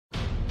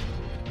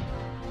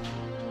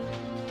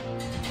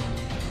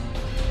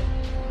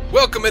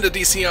Welcome into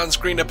DC On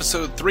Screen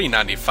episode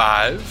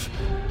 395.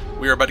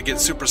 We are about to get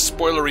super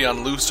spoilery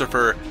on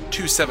Lucifer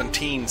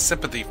 217,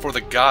 Sympathy for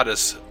the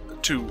Goddess.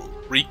 To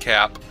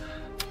recap,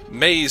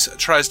 Maze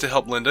tries to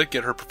help Linda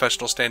get her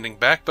professional standing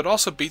back, but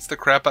also beats the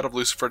crap out of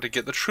Lucifer to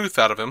get the truth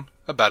out of him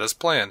about his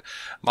plan.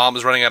 Mom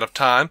is running out of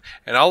time,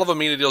 and all of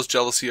Amenadiel's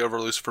jealousy over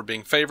Lucifer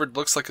being favored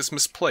looks like it's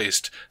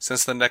misplaced,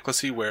 since the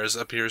necklace he wears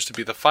appears to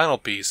be the final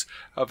piece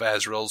of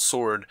Azrael's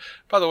sword.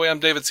 By the way, I'm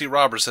David C.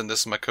 Robertson. This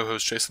is my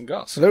co-host, Jason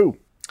Goss. Hello.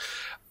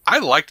 I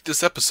liked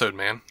this episode,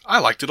 man. I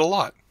liked it a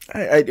lot.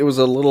 It was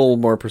a little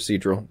more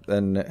procedural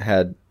than it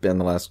had been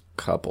the last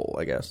couple,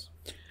 I guess.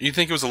 You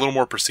think it was a little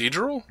more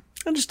procedural?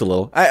 Just a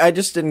little. I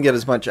just didn't get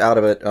as much out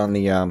of it on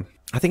the,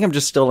 I think I'm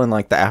just still in,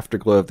 like, the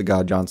afterglow of the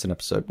God Johnson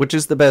episode, which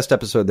is the best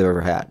episode they've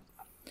ever had.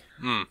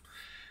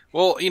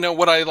 Well, you know,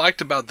 what I liked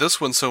about this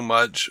one so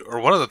much, or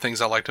one of the things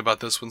I liked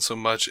about this one so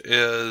much,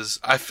 is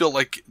I feel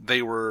like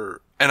they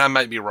were, and I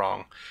might be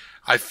wrong,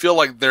 I feel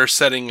like they're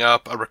setting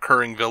up a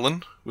recurring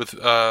villain with,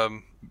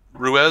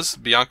 Ruiz,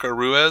 Bianca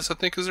Ruiz, I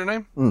think is her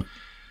name.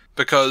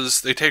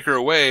 Because they take her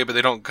away, but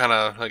they don't kind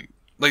of, like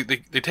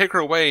they take her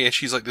away and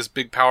she's like this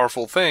big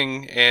powerful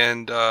thing,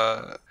 and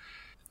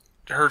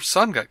her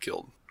son got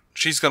killed.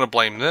 She's going to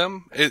blame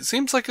them. It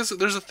seems like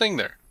there's a thing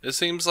there. It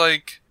seems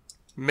like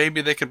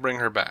maybe they could bring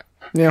her back.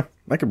 Yeah,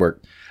 that could work.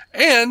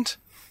 And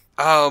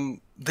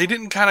they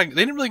didn't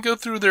really go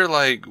through their,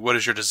 like, what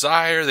is your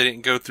desire? They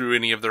didn't go through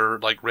any of their,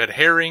 like, red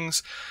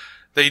herrings.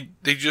 They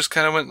just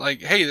kind of went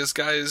like, hey, this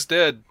guy is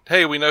dead.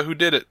 Hey, we know who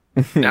did it.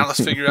 Now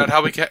let's figure out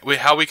how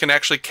we can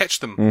actually catch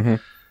them. Mm-hmm.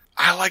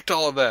 I liked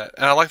all of that.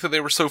 And I liked that they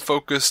were so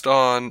focused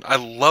on, I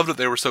loved that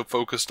they were so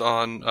focused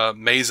on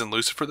Maze and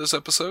Lucifer this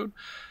episode.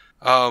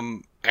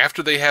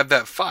 After they had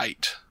that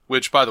fight,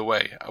 which, by the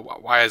way,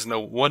 why did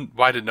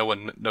no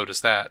one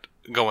notice that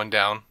going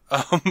down?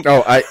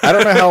 I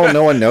don't know how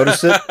no one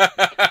noticed it,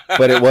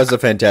 but it was a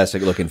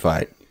fantastic looking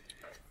fight.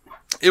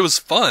 It was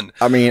fun.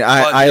 I mean,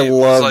 I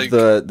love like,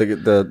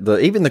 the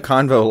even the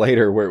convo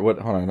later where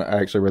hold on, I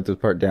actually wrote this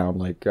part down,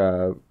 like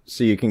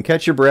so you can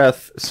catch your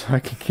breath so I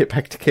can get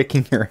back to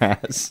kicking your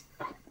ass.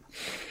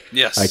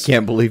 Yes. I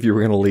can't believe you were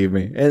going to leave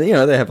me. And you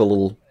know, they have a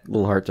little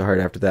heart to heart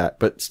after that,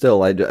 but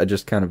still I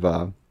just kind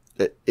of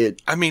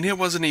I mean, it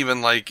wasn't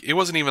even like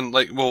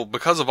well,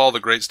 because of all the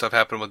great stuff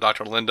happening with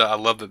Dr. Linda, I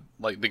love that,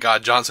 like, the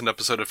God Johnson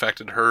episode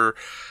affected her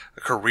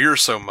career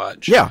so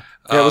much. Yeah.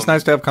 It was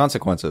nice to have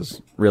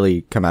consequences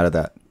really come out of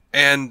that.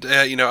 And,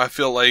 you know, I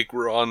feel like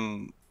we're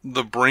on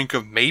the brink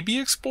of maybe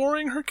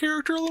exploring her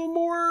character a little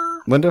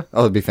more. Linda?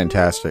 Oh, it'd be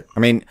fantastic.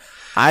 I mean,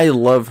 I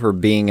love her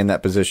being in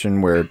that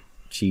position where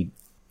she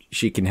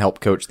can help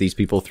coach these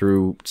people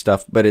through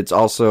stuff, but it's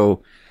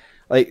also,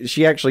 like,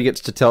 she actually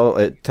gets to tell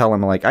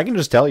him, like, I can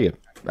just tell you,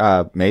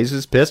 Maze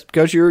is pissed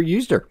because you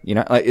used her. You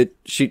know, like,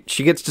 she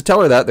gets to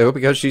tell her that, though,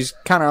 because she's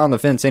kind of on the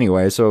fence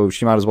ananyway, so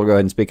she might as well go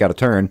ahead and speak out of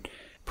turn,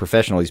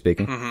 professionally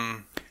speaking. Mm-hmm.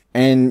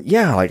 And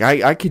yeah, like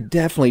I could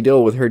definitely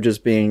deal with her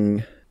just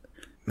being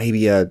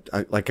maybe a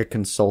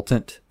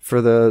consultant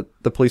for the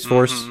police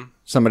force, mm-hmm.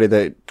 somebody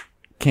that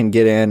can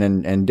get in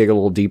and dig a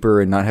little deeper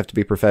and not have to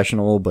be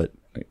professional, but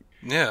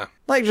yeah,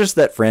 like just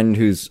that friend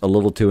who's a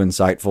little too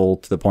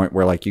insightful to the point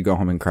where, like, you go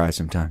home and cry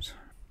sometimes.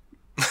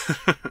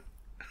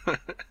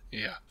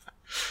 Yeah.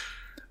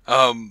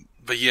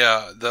 But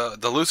yeah,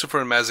 the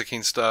Lucifer and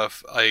Mazikeen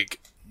stuff,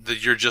 like,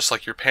 you're just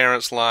like your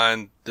parents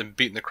line, them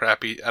beating the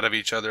crap out of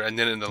each other, and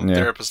then in the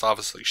therapist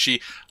office,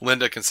 like,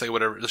 Linda can say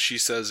whatever she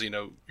says, you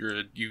know,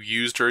 you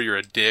used her, you're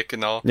a dick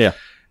and all. Yeah.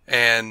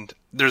 And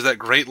there's that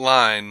great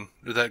line,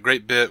 or that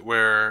great bit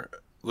where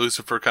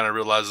Lucifer kind of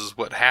realizes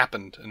what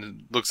happened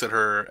and looks at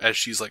her as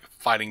she's, like,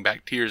 fighting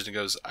back tears and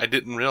goes, I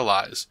didn't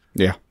realize.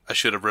 Yeah. I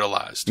should have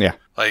realized. Yeah.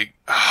 Like,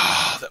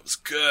 that was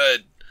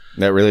good.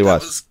 That really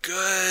was. That was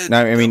good.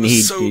 No, I mean,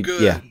 he so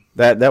good. Yeah.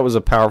 That was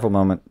a powerful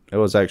moment. It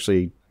was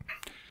actually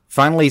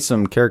finally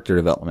some character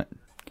development.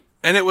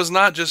 And it was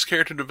not just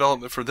character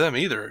development for them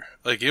either.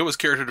 Like, it was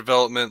character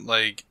development,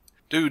 like,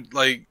 dude,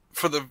 like,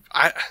 for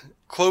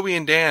Chloe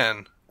and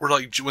Dan were,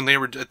 like, when they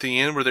were at the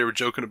end where they were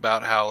joking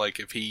about how, like,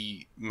 if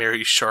he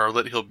marries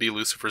Charlotte, he'll be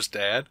Lucifer's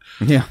dad.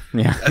 Yeah,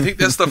 yeah. I think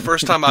that's the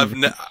first time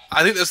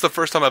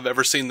I've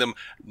ever seen them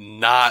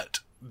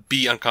not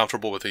be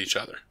uncomfortable with each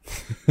other.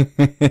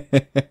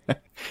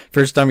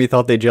 First time you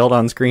thought they gelled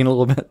on screen a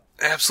little bit?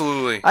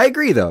 Absolutely. I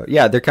agree, though.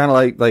 Yeah, they're kind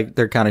of like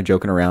they're kind of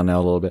joking around now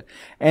a little bit.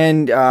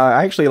 And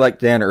I actually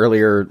liked Dan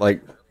earlier,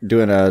 like,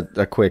 doing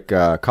a quick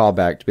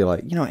callback to be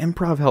like, you know,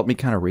 improv helped me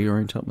kind of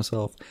reorient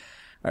myself.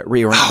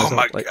 Oh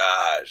my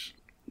gosh.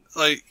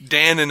 Like,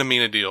 Dan and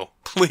Amenadiel.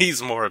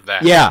 Please, more of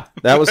that. Yeah,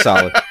 that was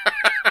solid.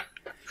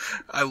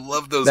 I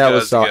love those that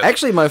guys was solid. together.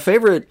 Actually, my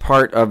favorite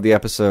part of the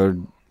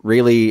episode,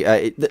 really,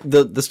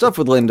 the stuff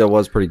with Linda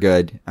was pretty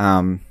good.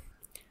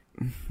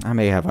 I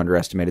may have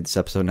underestimated this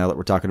episode now that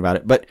we're talking about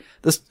it, but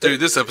this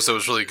episode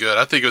was really good.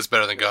 I think it was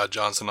better than God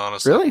Johnson,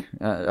 honestly. Really?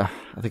 I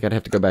think I'd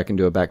have to go back and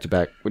do a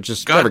back-to-back, which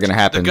is never going to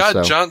happen. The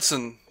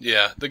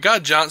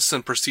God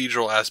Johnson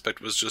procedural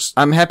aspect was just...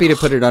 I'm happy to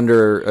put it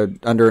under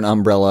an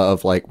umbrella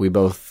of, like, we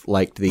both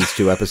liked these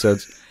two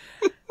episodes.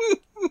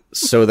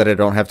 so that I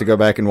don't have to go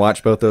back and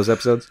watch both those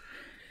episodes.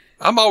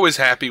 I'm always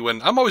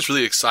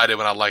really excited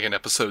when I like an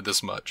episode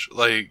this much,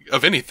 like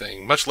of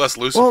anything, much less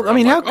Lucifer. Well, I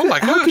mean,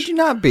 like, how could you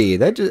not be?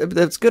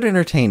 That's good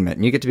entertainment,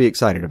 and you get to be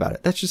excited about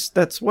it.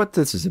 That's what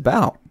this is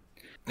about.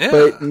 Yeah.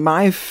 But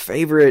my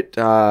favorite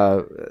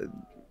kind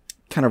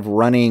of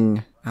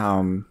running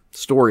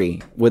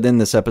story within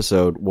this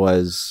episode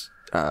was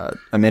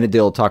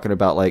Amenadiel talking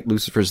about like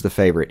Lucifer's the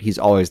favorite. He's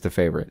always the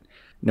favorite.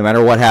 No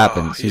matter what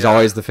happens, he's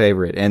always the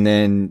favorite. And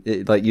then,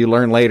 you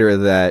learn later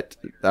that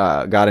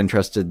God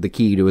entrusted the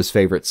key to his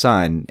favorite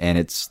son, and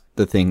it's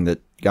the thing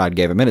that God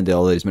gave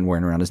Amenadiel that he's been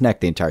wearing around his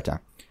neck the entire time.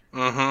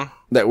 Mm-hmm.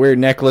 That weird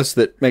necklace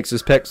that makes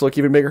his pecs look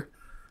even bigger.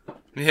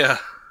 Yeah.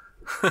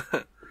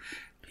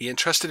 He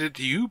entrusted it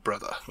to you,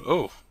 brother.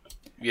 Oh,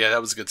 yeah,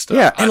 that was good stuff.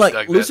 Yeah,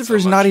 and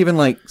Lucifer's not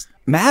even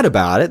mad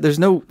about it. There's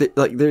no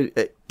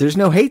there's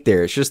no hate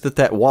there. It's just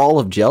that wall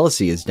of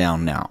jealousy is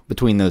down now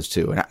between those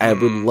two, and I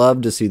would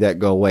love to see that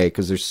go away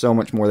because there's so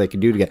much more they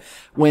could do together.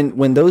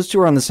 When those two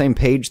are on the same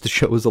page, the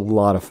show is a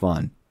lot of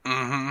fun.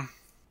 Mm-hmm.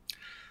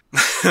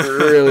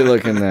 Really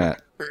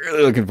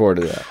looking forward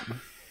to that.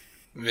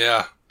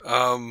 Yeah.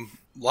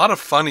 A lot of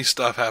funny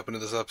stuff happened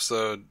in this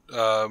episode.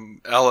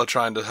 Ella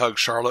trying to hug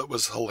Charlotte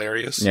was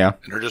hilarious. Yeah.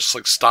 And her just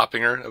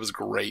stopping her. It was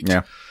great.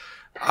 Yeah.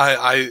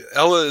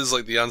 Ella is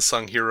the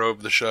unsung hero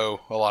of the show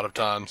a lot of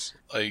times.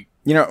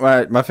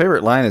 My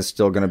favorite line is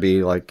still going to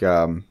be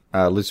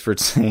Lucifer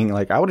saying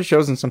I would have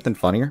chosen something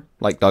funnier,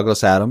 like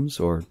Douglas Adams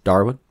or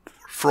Darwin.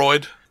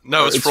 Freud.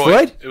 No, it's Freud.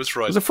 Freud. It was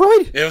Freud. Was it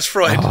Freud? It was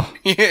Freud. Oh.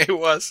 Yeah, it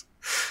was.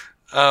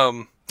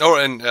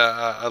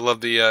 I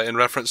love the in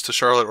reference to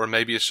Charlotte, or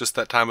maybe it's just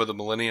that time of the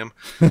millennium.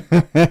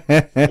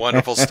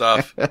 Wonderful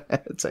stuff.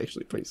 It's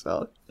actually pretty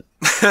solid.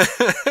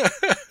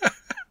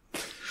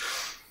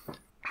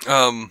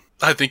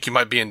 I think you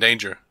might be in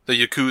danger. The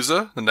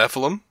Yakuza, the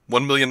Nephilim,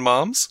 1 million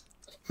moms.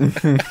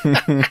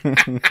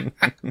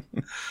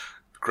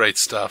 Great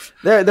stuff.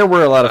 There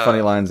were a lot of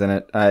funny lines in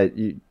it.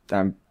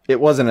 It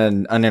wasn't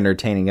an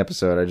unentertaining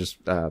episode. I just,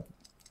 I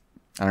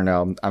don't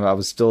know. I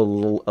was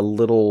still a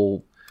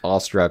little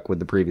awestruck with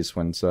the previous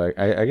one, so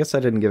I guess I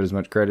didn't give it as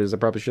much credit as I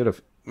probably should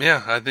have.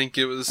 Yeah, I think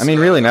it was. I mean,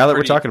 really, now that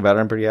we're talking about it,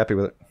 I'm pretty happy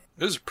with it.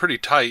 It was a pretty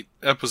tight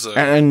episode,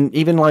 and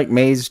even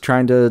May's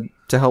trying to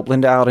help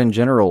Linda out in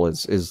general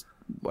is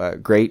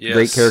great. Yes.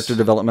 Great character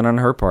development on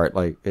her part.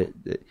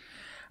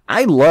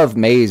 I love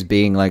May's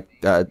being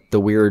the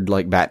weird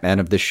Batman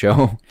of this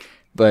show,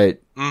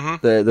 but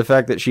the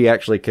fact that she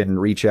actually can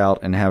reach out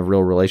and have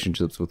real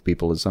relationships with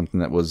people is something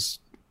that was.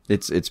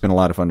 It's been a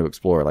lot of fun to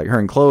explore. Her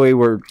and Chloe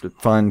were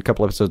fun a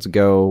couple episodes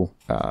ago.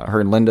 Her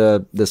and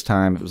Linda this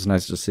time, it was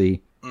nice to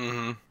see.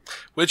 Mm-hmm.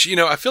 Which,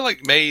 I feel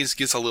like Maze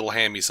gets a little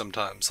hammy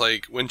sometimes.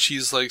 When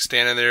she's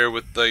standing there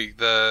with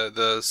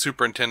the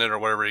superintendent or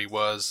whatever he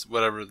was,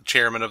 the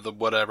chairman of the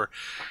whatever,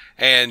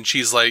 and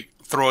she's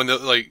throwing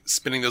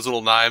spinning those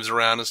little knives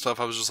around and stuff.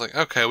 I was just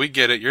okay, we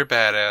get it. You're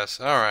badass.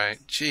 All right.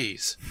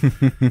 Jeez.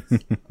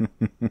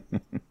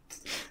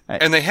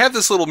 And they have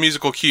this little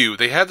musical cue.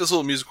 That's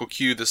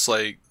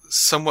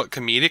somewhat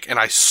comedic, and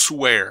I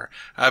swear,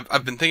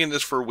 I've been thinking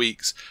this for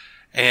weeks,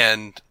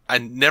 and I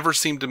never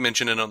seem to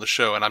mention it on the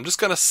show, and I'm just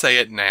gonna say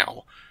it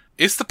now.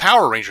 It's the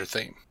Power Ranger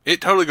theme. It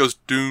totally goes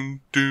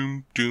doom,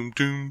 doom, doom,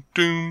 doom,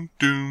 doom,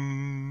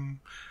 doom.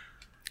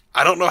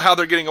 I don't know how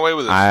they're getting away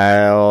with it.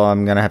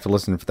 I'm gonna have to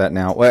listen for that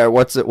now.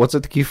 What's it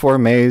the cue for,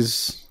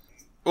 Maze?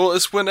 Well,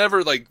 it's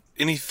whenever,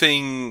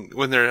 anything,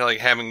 when they're,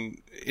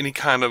 having any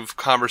kind of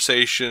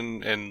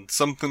conversation and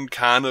something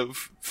kind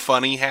of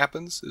funny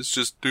happens. It's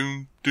just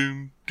doom,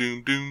 doom,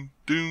 doom, doom,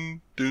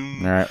 doom,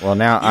 doom. All right, well,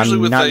 now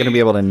usually I'm not going to be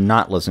able to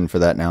not listen for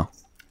that now.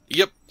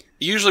 Yep.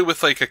 Usually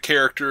with, a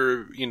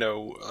character,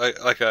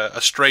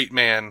 a straight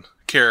man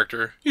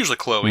character, usually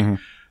Chloe,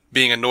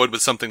 being annoyed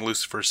with something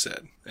Lucifer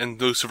said. And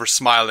Lucifer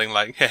smiling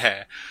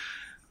heh.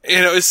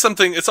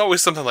 It's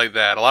always something like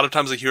that. A lot of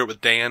times I hear it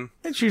with Dan.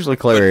 It's usually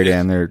Chloe or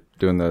Dan. They're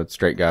doing the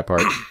straight guy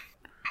part.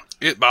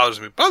 It bothers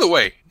me. By the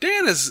way,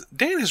 Dan has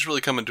really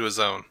come into his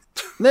own.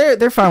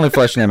 They're finally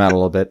fleshing him out a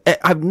little bit.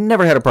 I've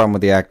never had a problem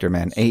with the actor,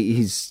 man.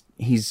 He's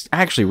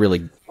actually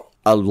really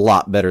a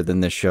lot better than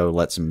this show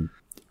lets him,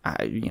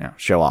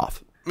 show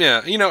off.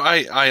 Yeah,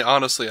 I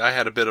honestly, I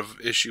had a bit of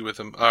issue with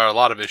him, or a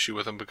lot of issue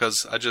with him,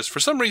 because I just, for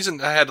some reason,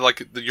 I had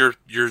your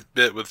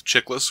bit with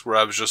Chickless, where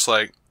I was just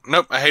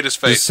nope, I hate his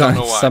face. I don't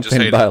know why. Something I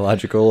just hate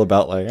biological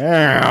about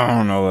I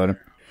don't know about him.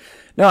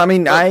 No, I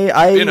mean, I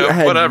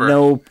had whatever.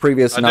 No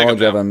previous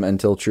knowledge of him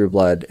until True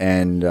Blood,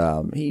 and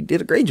he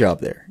did a great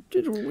job there.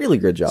 Did a really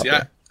good job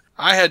there.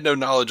 I had no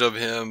knowledge of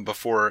him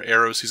before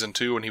Arrow Season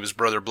 2 when he was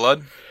Brother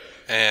Blood,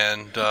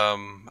 and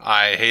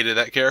I hated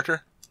that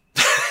character.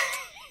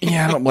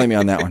 Yeah, I don't blame you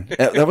on that one.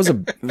 It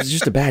was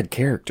just a bad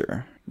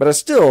character. But I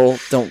still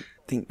don't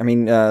think,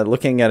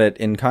 looking at it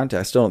in context,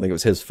 I still don't think it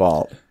was his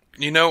fault.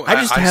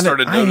 I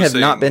started noticing. I have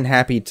not been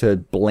happy to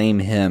blame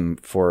him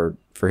for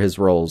his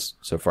roles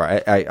so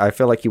far. I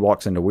feel like he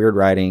walks into weird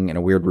writing in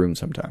a weird room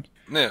sometimes.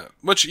 Yeah,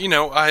 which,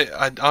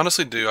 I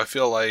honestly do. I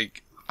feel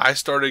like I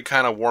started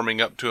kind of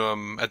warming up to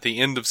him at the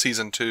end of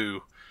Season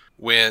 2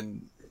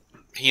 when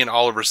he and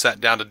Oliver sat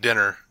down to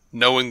dinner,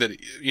 knowing that,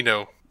 you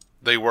know,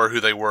 they were who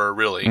they were,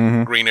 really.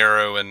 Green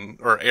Arrow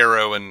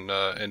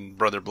and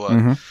Brother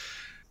Blood.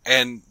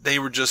 And they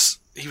were just,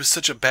 he was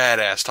such a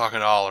badass talking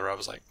to Oliver. I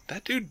was like,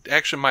 that dude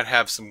actually might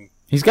have some,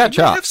 he's got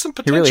chops. Have some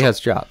potential. He really has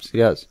chops. He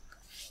does.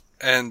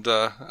 And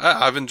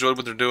I've enjoyed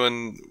what they're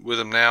doing with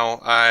him now.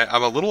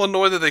 I'm a little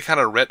annoyed that they kind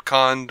of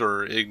retconned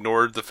or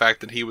ignored the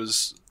fact that he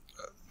was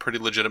pretty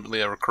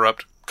legitimately a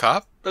corrupt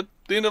cop at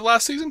the end of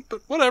last season,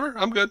 but whatever,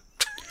 I'm good.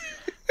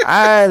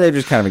 They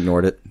just kind of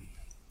ignored it.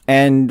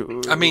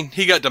 And I mean,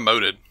 he got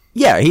demoted.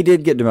 Yeah, he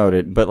did get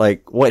demoted, but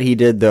like what he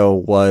did though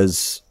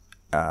was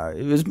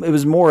it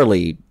was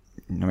morally,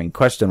 I mean,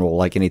 questionable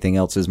like anything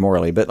else is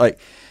morally, but like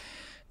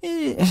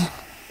it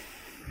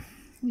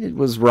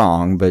was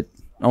wrong, but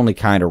only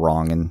kind of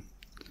wrong in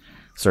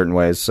certain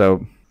ways.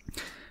 So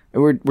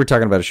we're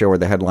talking about a show where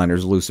the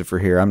headliner's Lucifer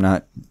here. I'm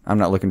not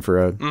looking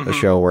for a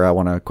show where I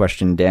want to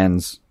question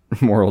Dan's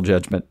moral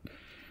judgment.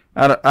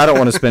 I don't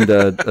want to spend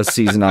a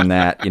season on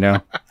that, you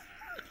know?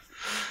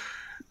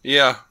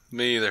 Yeah,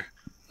 me either.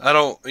 I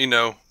don't, you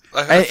know.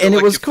 And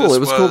it was cool. It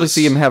was cool to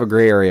see him have a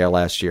gray area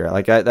last year.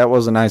 Like that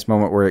was a nice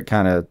moment where it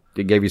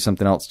gave you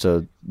something else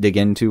to dig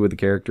into with the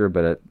character,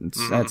 but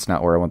that's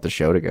not where I want the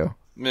show to go.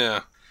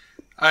 Yeah.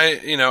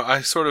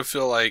 I sort of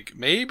feel like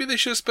maybe they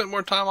should have spent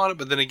more time on it,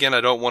 but then again,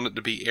 I don't want it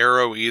to be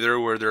Arrow either,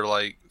 where they're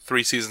like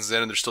 3 seasons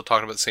in and they're still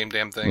talking about the same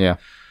damn thing. Yeah.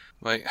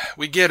 Like,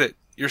 we get it.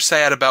 You're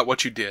sad about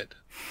what you did.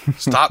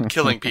 Stop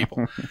killing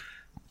people.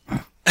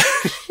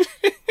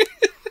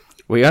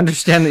 We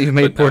understand that you've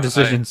made poor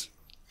decisions.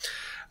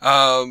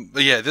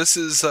 But yeah, this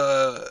is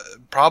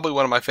probably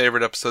one of my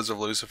favorite episodes of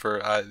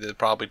Lucifer.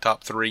 Probably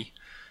top 3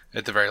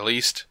 at the very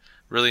least.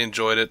 Really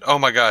enjoyed it. Oh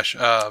my gosh. See,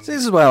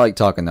 this is why I like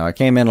talking though. I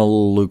came in a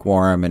little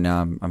lukewarm and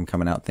now I'm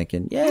coming out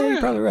thinking, yeah,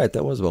 you're probably right.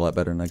 That was a lot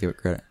better than I give it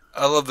credit.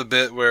 I love the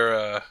bit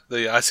where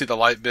I see the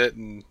light bit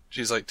and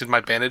she's like, did my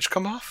bandage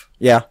come off?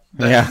 Yeah.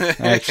 I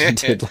actually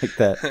did like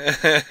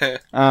that.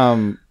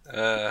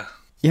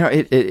 You know,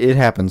 it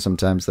happens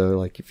sometimes though.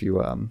 Like if you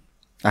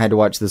I had to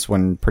watch this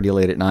one pretty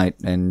late at night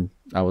and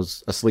I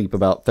was asleep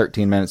about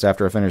 13 minutes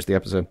after I finished the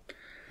episode.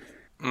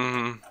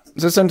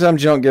 So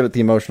sometimes you don't give it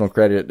the emotional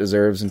credit it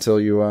deserves until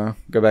you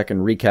go back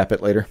and recap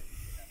it later.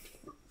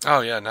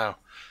 Oh yeah, no.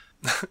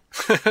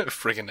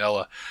 Freaking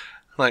Ella.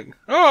 Like,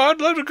 oh,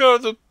 I'd love to go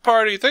to the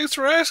party. Thanks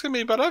for asking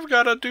me, but I've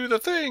got to do the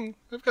thing.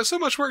 I've got so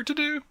much work to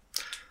do.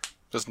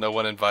 Just no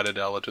one invited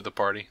Ella to the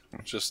party.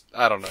 Just,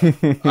 I don't know.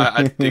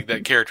 I dig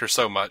that character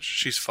so much.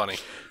 She's funny.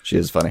 She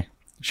is funny.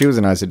 She was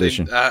a nice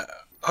addition.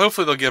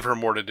 Hopefully they'll give her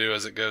more to do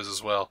as it goes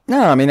as well.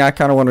 No, I mean, I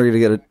kind of wanted her to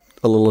get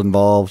a little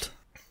involved.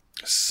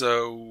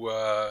 So,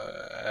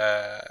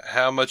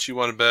 how much you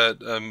want to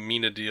bet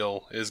Mina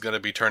Deal is going to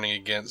be turning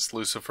against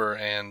Lucifer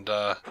and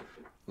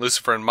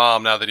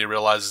Mom now that he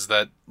realizes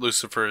that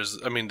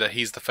that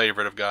he's the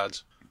favorite of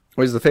gods?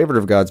 Well, he's the favorite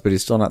of gods, but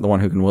he's still not the one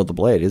who can wield the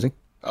blade, is he?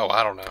 Oh,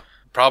 I don't know.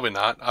 Probably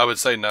not. I would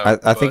say no.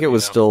 I think it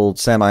was still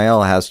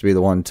Samael has to be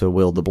the one to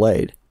wield the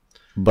blade.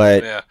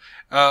 But yeah.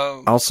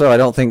 Also, I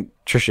don't think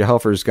Tricia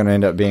Helfer is going to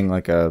end up being I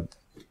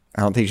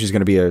don't think she's going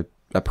to be a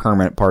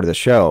permanent part of the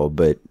show,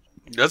 but...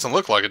 It doesn't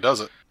look like it, does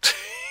it?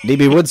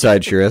 DB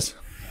Woodside sure is.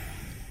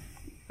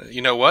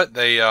 You know what?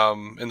 They,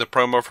 in the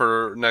promo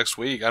for next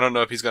week, I don't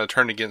know if he's going to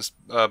turn against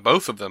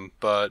both of them,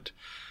 but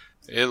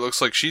it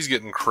looks like she's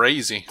getting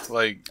crazy.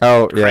 Like,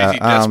 crazy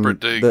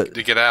desperate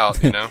to get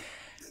out, you know?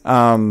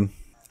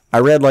 I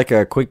read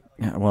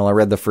I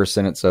read the first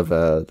sentence of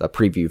a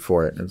preview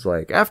for it. It was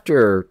like,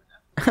 after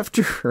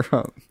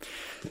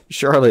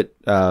Charlotte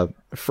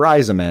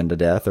fries a man to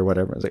death or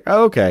whatever. I was like,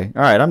 oh, okay.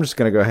 All right, I'm just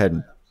going to go ahead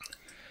and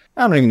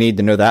I don't even need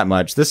to know that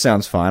much. This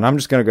sounds fun. I'm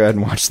just going to go ahead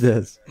and watch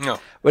this. No.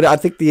 But I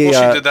think she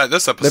did that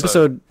this episode. The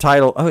episode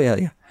title... Oh, yeah.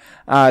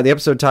 The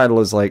episode title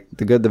is like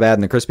The Good, the Bad,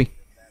 and the Crispy.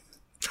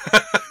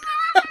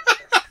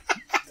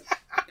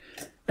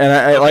 And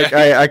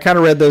I kind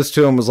of read those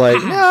two and was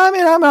like, yeah, I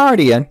mean, I'm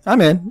already in.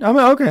 I'm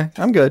okay.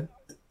 I'm good.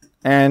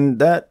 And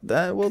that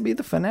will be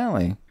the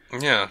finale.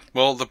 Yeah.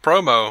 Well, the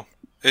promo,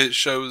 it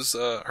shows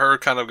her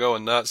kind of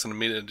going nuts and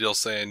Mina Deal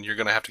saying, you're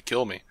going to have to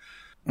kill me.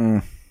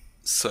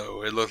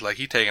 So it looked like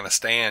he taking a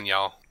stand,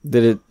 y'all.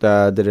 Did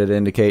it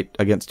indicate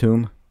against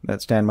whom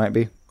that stand might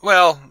be?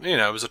 Well,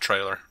 it was a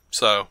trailer,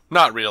 so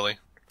not really.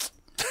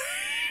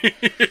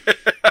 It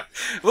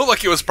looked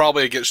like it was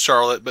probably against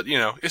Charlotte, but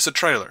it's a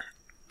trailer.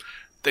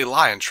 They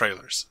lie in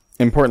trailers.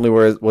 Importantly,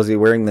 was he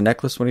wearing the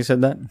necklace when he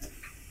said that?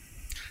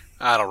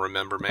 I don't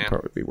remember, man. That'd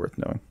probably be worth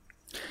knowing.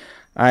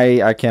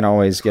 I can't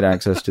always get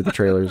access to the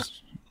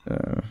trailers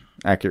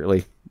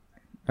accurately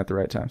at the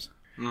right times.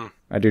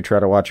 I do try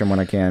to watch them when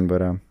I can, but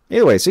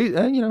either way,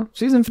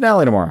 season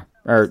finale tomorrow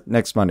or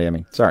next Monday. I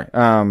mean, sorry.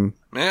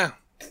 Yeah,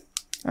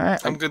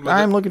 I'm good with it.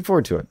 I'm looking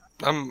forward to it.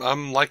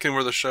 I'm liking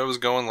where the show is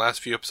going. Last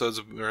few episodes,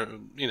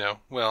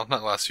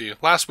 not last few.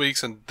 Last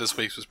week's and this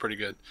week's was pretty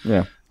good.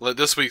 Yeah,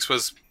 this week's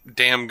was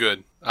damn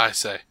good, I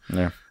say.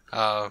 Yeah.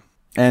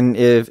 And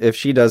if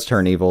she does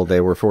turn evil, they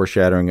were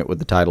foreshadowing it with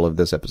the title of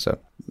this episode,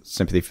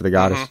 "Sympathy for the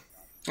Goddess."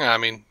 Mm-hmm. Yeah, I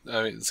mean,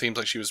 it seems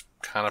like she was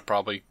kind of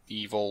probably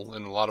evil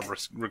in a lot of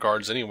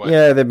regards anyway.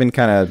 Yeah, they've been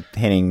kind of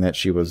hinting that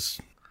she was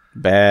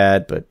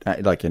bad, but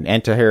like an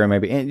anti-hero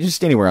maybe, and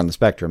just anywhere on the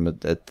spectrum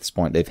at this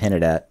point they've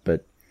hinted at.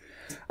 But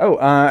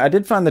I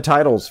did find the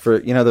titles for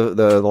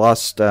the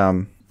lost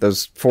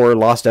those 4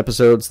 lost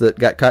episodes that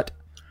got cut.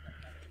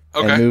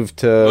 Okay. And moved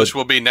to, which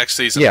will be next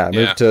season. Yeah,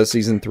 moved to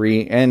season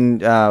 3.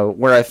 And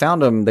where I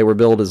found them, they were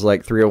billed as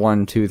like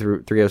 301,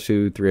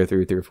 302, 303,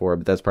 304,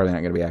 but that's probably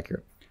not going to be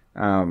accurate.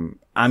 I'm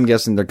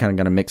guessing they're kind of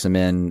going to mix them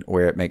in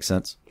where it makes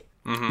sense.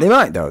 Mm-hmm. They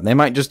might, though. They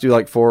might just do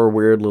like 4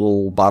 weird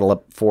little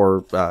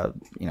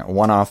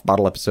one-off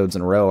bottle episodes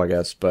in a row, I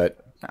guess.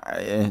 But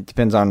it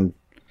depends on...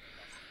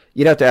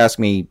 You'd have to ask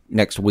me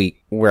next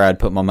week where I'd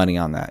put my money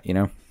on that, you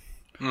know?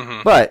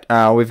 Mm-hmm. But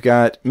we've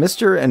got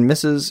Mr. and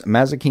Mrs.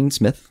 Mazikeen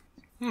Smith.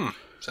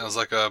 Sounds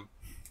like a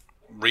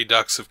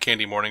redux of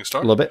Candy Morningstar.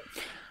 A little bit.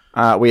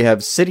 We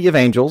have City of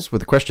Angels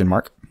with a question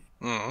mark.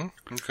 Mm-hmm.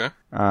 Okay.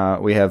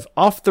 We have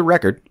Off the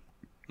Record.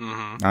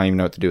 Mm-hmm. I don't even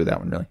know what to do with that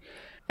one, really.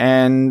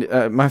 And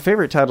my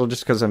favorite title,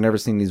 just because I've never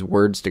seen these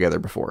words together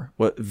before.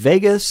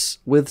 Vegas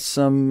with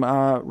some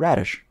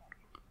radish.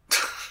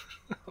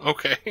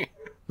 Okay.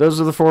 Those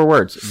are the 4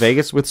 words.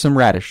 Vegas with some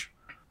radish.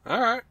 All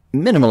right.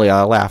 Minimally,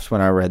 I laughed when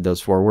I read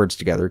those 4 words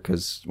together,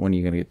 because when are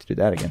you going to get to do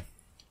that again?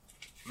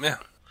 Yeah.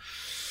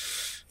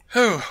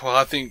 Well,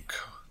 I think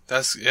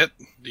that's it.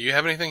 Do you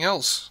have anything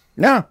else?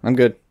 No, I'm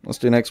good. Let's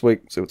do next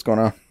week. See what's going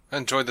on. I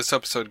enjoyed this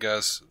episode,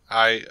 guys.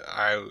 I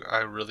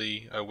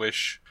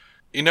wish,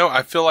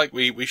 I feel like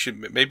we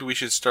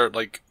should start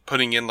like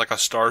putting in like a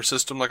star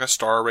system, like a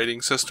star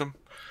rating system,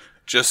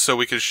 just so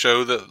we could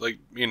show that, like,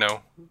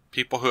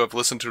 people who have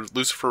listened to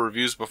Lucifer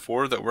reviews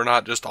before, that we're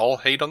not just all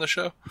hate on the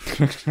show.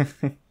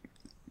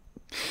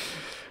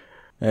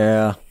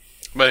 Yeah.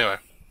 But anyway.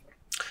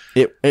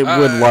 It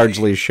would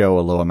largely show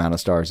a low amount of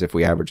stars if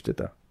we averaged it,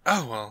 though.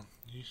 Oh, well,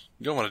 you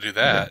don't want to do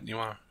that. Yeah. You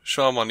want to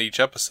show them on each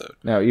episode.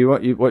 No,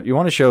 what you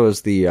want to show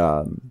is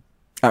the,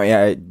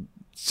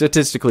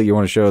 statistically, you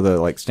want to show the,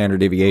 like, standard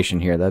deviation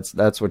here.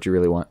 That's what you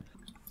really want.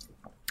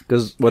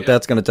 Because what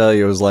that's going to tell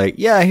you is, like,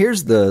 yeah,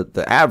 here's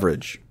the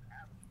average.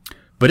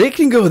 But it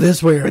can go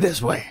this way or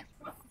this way.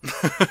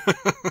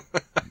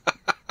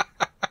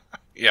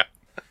 Yeah.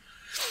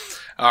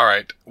 All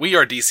right. We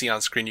are DC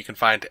On Screen. You can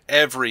find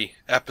every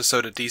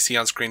episode at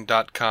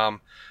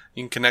dconscreen.com.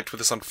 You can connect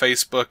with us on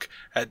Facebook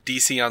at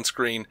DC On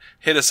Screen.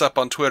 Hit us up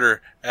on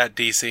Twitter at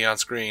DC On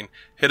Screen.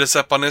 Hit us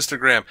up on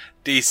Instagram,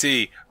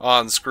 DC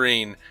On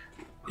Screen.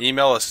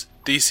 Email us,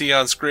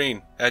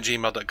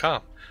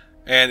 dconscreen@gmail.com.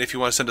 And if you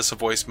want to send us a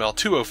voicemail,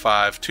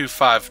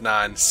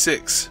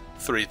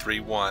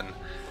 205-259-6331.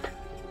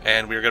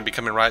 And we're going to be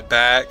coming right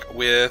back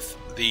with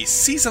the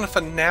season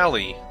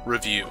finale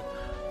review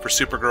for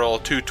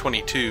Supergirl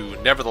 222.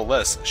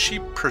 Nevertheless, she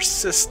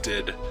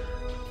persisted.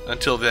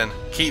 Until then,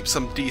 keep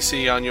some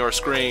DC on your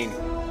screen.